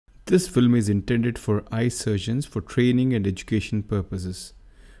This film is intended for eye surgeons for training and education purposes.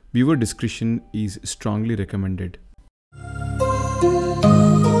 Viewer discretion is strongly recommended.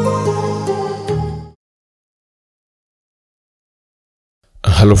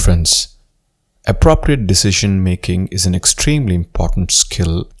 Hello friends. Appropriate decision making is an extremely important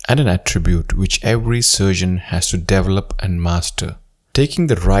skill and an attribute which every surgeon has to develop and master. Taking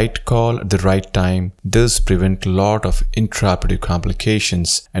the right call at the right time does prevent a lot of intraoperative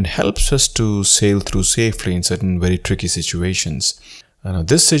complications and helps us to sail through safely in certain very tricky situations.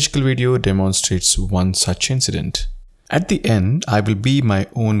 This surgical video demonstrates one such incident. At the end, I will be my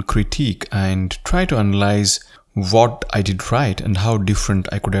own critique and try to analyze what I did right and how different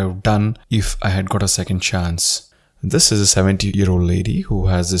I could have done if I had got a second chance. This is a 70-year-old lady who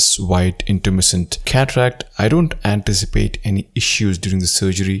has this white intermittent cataract. I don't anticipate any issues during the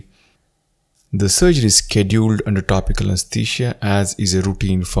surgery. The surgery is scheduled under topical anesthesia, as is a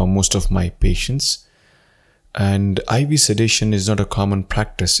routine for most of my patients. And IV sedation is not a common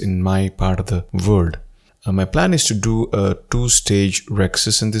practice in my part of the world. My plan is to do a 2-stage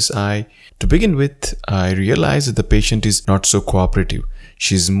Rhexis in this eye. To begin with, I realized that the patient is not so cooperative.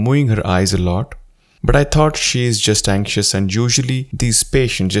 She's moving her eyes a lot. But I thought she is just anxious, and usually these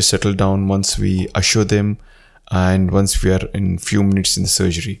patients just settle down once we assure them and once we are in few minutes in the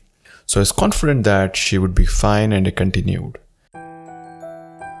surgery. So I was confident that she would be fine, and I continued.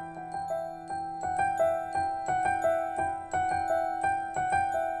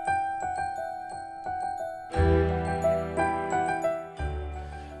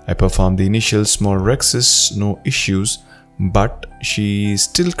 I performed the initial small Rhexis, no issues, but she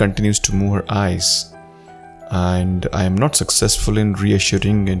still continues to move her eyes, and I am not successful in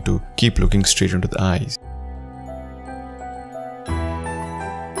reassuring and to keep looking straight into the eyes.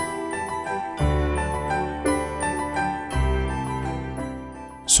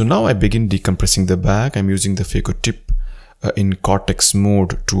 So now I begin decompressing the bag. I'm using the Phaco tip in cortex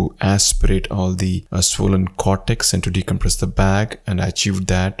mode to aspirate all the swollen cortex and to decompress the bag, and I achieved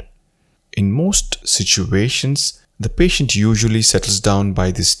that. In most situations, the patient usually settles down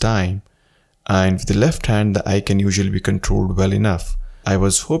by this time, and with the left hand the eye can usually be controlled well enough. I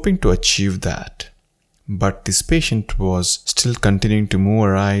was hoping to achieve that, but this patient was still continuing to move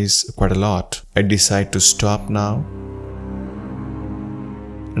her eyes quite a lot. I decide to stop now,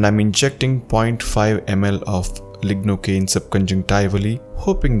 and I'm injecting 0.5 ml of lignocaine subconjunctivally,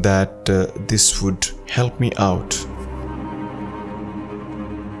 hoping that this would help me out.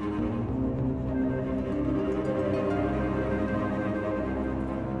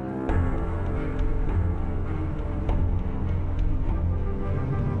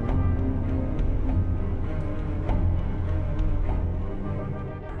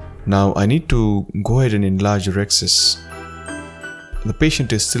 Now I need to go ahead and enlarge the Rhexis. The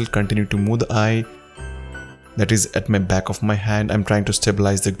patient is still continuing to move the eye. That is at my back of my hand. I'm trying to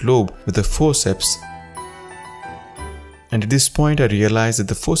stabilize the globe with the forceps. And at this point I realize that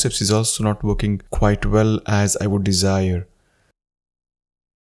the forceps is also not working quite well as I would desire.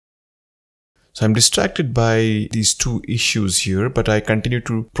 So I'm distracted by these two issues here, but I continue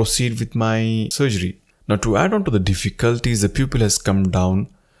to proceed with my surgery. Now, to add on to the difficulties, the pupil has come down,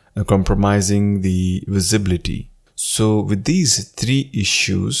 compromising the visibility. So with these three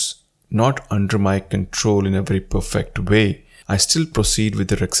issues not under my control in a very perfect way, I still proceed with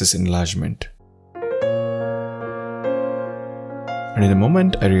the Rhexis enlargement. And in a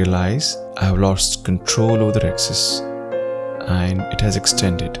moment I realize I have lost control over the Rhexis and it has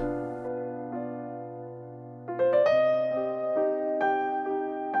extended.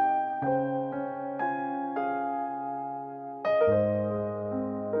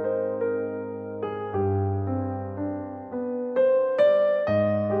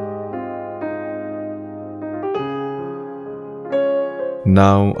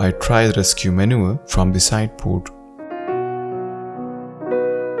 Now I try the rescue maneuver from the side port.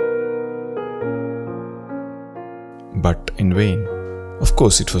 But in vain. Of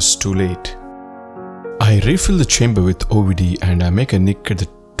course, it was too late. I refill the chamber with OVD and I make a nick at the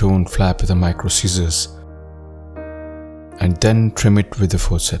tone flap with a micro scissors and then trim it with the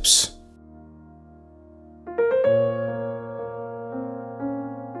forceps.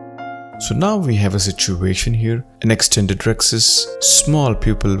 So now we have a situation here, an extended Rhexis, small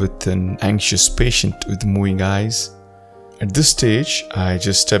pupil with an anxious patient with moving eyes. At this stage, I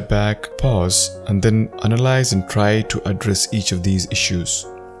just step back, pause, and then analyze and try to address each of these issues.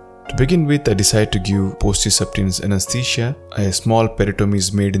 To begin with, I decide to give posterior subcutaneous anesthesia. A small peritomy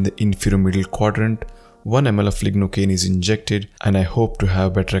is made in the inferior middle quadrant, 1 ml of lignocaine is injected, and I hope to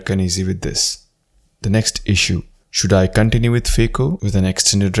have better kinesis with this. The next issue. Should I continue with Phaco with an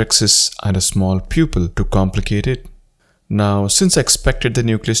extended Rhexis and a small pupil to complicate it? Now, since I expected the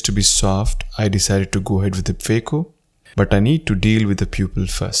nucleus to be soft, I decided to go ahead with the Phaco, but I need to deal with the pupil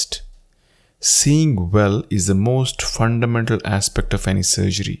first. Seeing well is the most fundamental aspect of any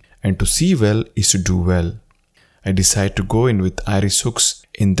surgery, and to see well is to do well. I decide to go in with iris hooks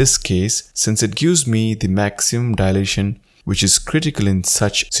in this case since it gives me the maximum dilation, which is critical in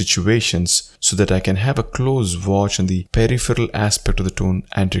such situations, so that I can have a close watch on the peripheral aspect of the tone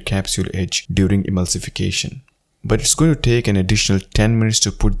anterior capsule edge during emulsification. But it's going to take an additional 10 minutes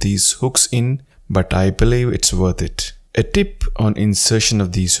to put these hooks in, but I believe it's worth it. A tip on insertion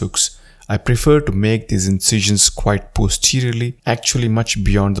of these hooks: I prefer to make these incisions quite posteriorly, actually much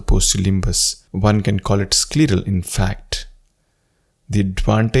beyond the posterior limbus. One can call it scleral in fact. The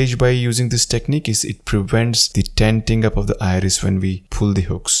advantage by using this technique is it prevents the tenting up of the iris when we pull the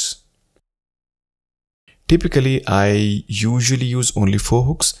hooks. Typically, I usually use only 4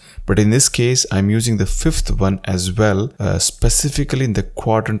 hooks, but in this case, I'm using the 5th one as well, specifically in the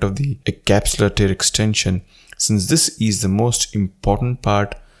quadrant of the capsular tear extension, since this is the most important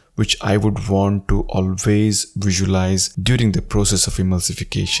part which I would want to always visualize during the process of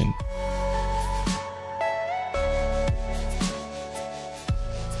emulsification.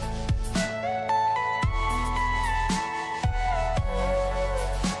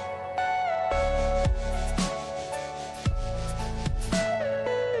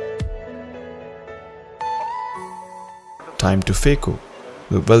 Time to Phaco.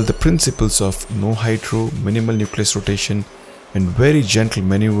 Well, the principles of no hydro, minimal nucleus rotation, and very gentle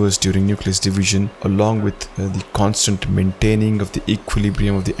maneuvers during nucleus division, along with the constant maintaining of the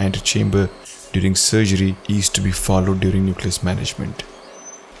equilibrium of the antechamber during surgery, is to be followed during nucleus management.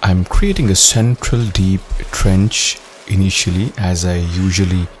 I'm creating a central deep trench initially, as I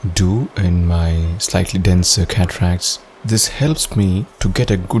usually do in my slightly denser cataracts. This helps me to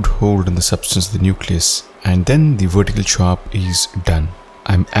get a good hold on the substance of the nucleus, and then the vertical chop is done.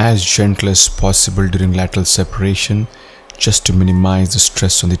 I'm as gentle as possible during lateral separation, just to minimize the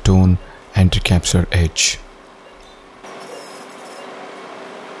stress on the tone anterior capsular edge.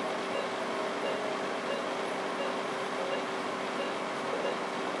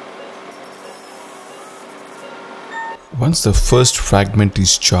 Once the first fragment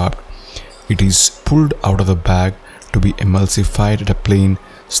is chopped, it is pulled out of the bag to be emulsified at a plane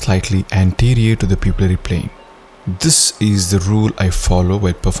slightly anterior to the pupillary plane. This is the rule I follow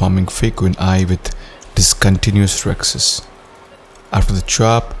while performing Phaco in eye with discontinuous Rhexis. After the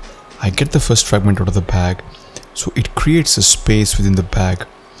chop, I get the first fragment out of the bag, so it creates a space within the bag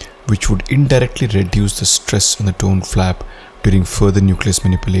which would indirectly reduce the stress on the tone flap during further nucleus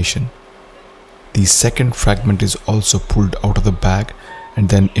manipulation. The second fragment is also pulled out of the bag and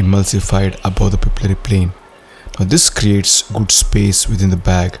then emulsified above the pupillary plane. Now this creates good space within the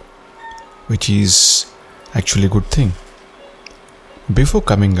bag, which is actually a good thing. Before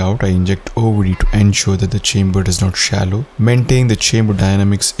coming out, I inject OVD to ensure that the chamber does not shallow. Maintaining the chamber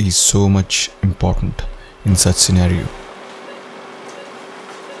dynamics is so much important in such scenario.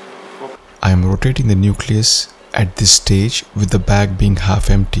 I am rotating the nucleus at this stage with the bag being half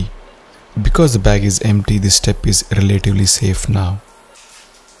empty. Because the bag is empty, this step is relatively safe now.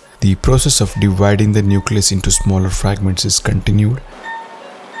 The process of dividing the nucleus into smaller fragments is continued.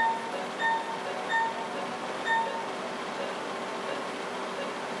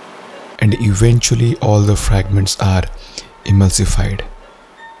 And eventually all the fragments are emulsified.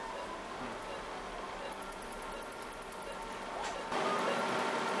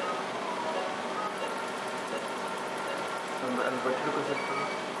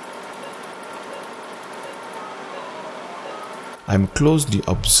 I am closely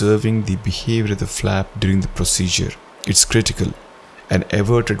observing the behavior of the flap during the procedure. It's critical. An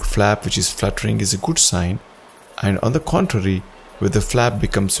everted flap which is fluttering is a good sign, and on the contrary, where the flap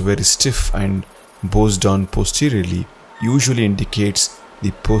becomes very stiff and bows down posteriorly, usually indicates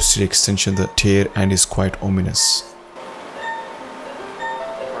the posterior extension of the tear and is quite ominous.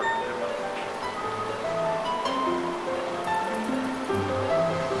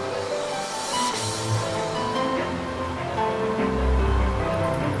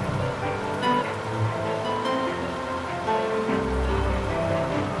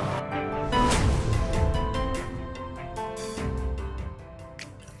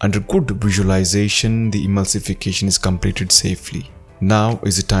 Under good visualization, the emulsification is completed safely. Now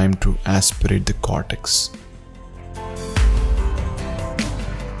is the time to aspirate the cortex.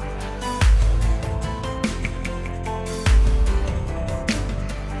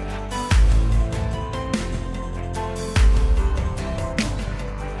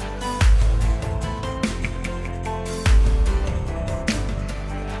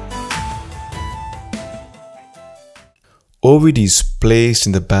 OVD is placed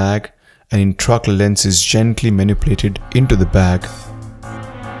in the bag and intraocular lens is gently manipulated into the bag.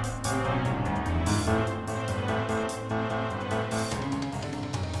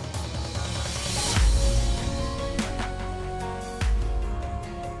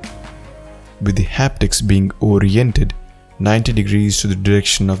 With the haptics being oriented 90 degrees to the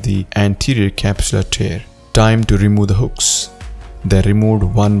direction of the anterior capsular tear. Time to remove the hooks. They're removed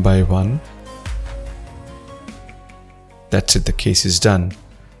one by one. That's it, the case is done.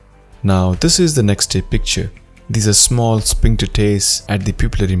 Now this is the next day picture. These are small sphincter tears at the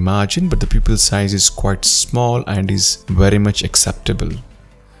pupillary margin, but the pupil size is quite small and is very much acceptable.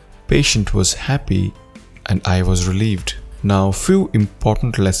 Patient was happy and I was relieved. Now few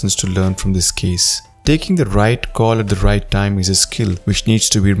important lessons to learn from this case. Taking the right call at the right time is a skill which needs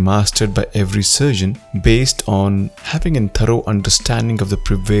to be mastered by every surgeon based on having a thorough understanding of the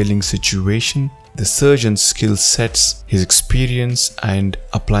prevailing situation, the surgeon's skill sets, his experience, and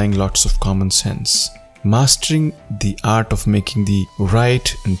applying lots of common sense. Mastering the art of making the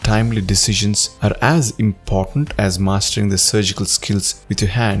right and timely decisions are as important as mastering the surgical skills with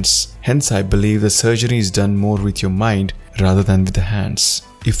your hands. Hence, I believe the surgery is done more with your mind rather than with the hands.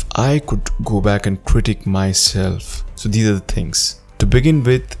 If I could go back and critic myself, so these are the things. To begin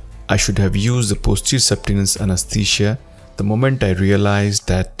with, I should have used the posterior subtenous anesthesia the moment I realized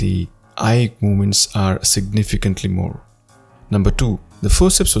that the eye movements are significantly more. Number 2, the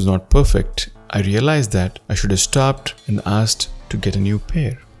forceps was not perfect. I realized that I should have stopped and asked to get a new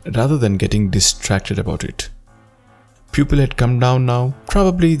pair rather than getting distracted about it. Pupil had come down now.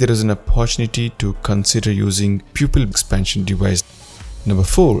 Probably there is an opportunity to consider using pupil expansion device. Number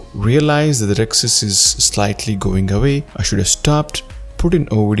 4, realize that the Rhexis is slightly going away. I should have stopped, put in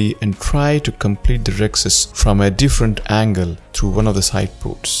OVD and try to complete the Rhexis from a different angle through one of the side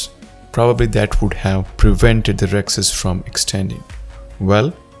ports. Probably that would have prevented the Rhexis from extending.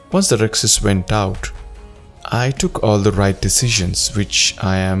 Well, once the Rhexis went out, I took all the right decisions, which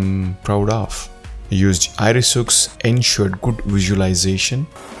I am proud of. I used iris hooks, ensured good visualization,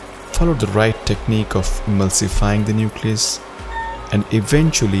 followed the right technique of emulsifying the nucleus, and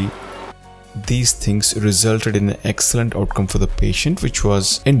eventually these things resulted in an excellent outcome for the patient, which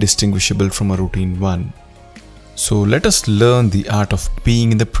was indistinguishable from a routine one. So let us learn the art of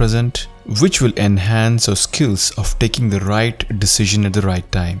being in the present, which will enhance our skills of taking the right decision at the right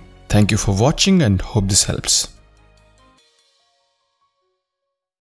time. Thank you for watching and hope this helps.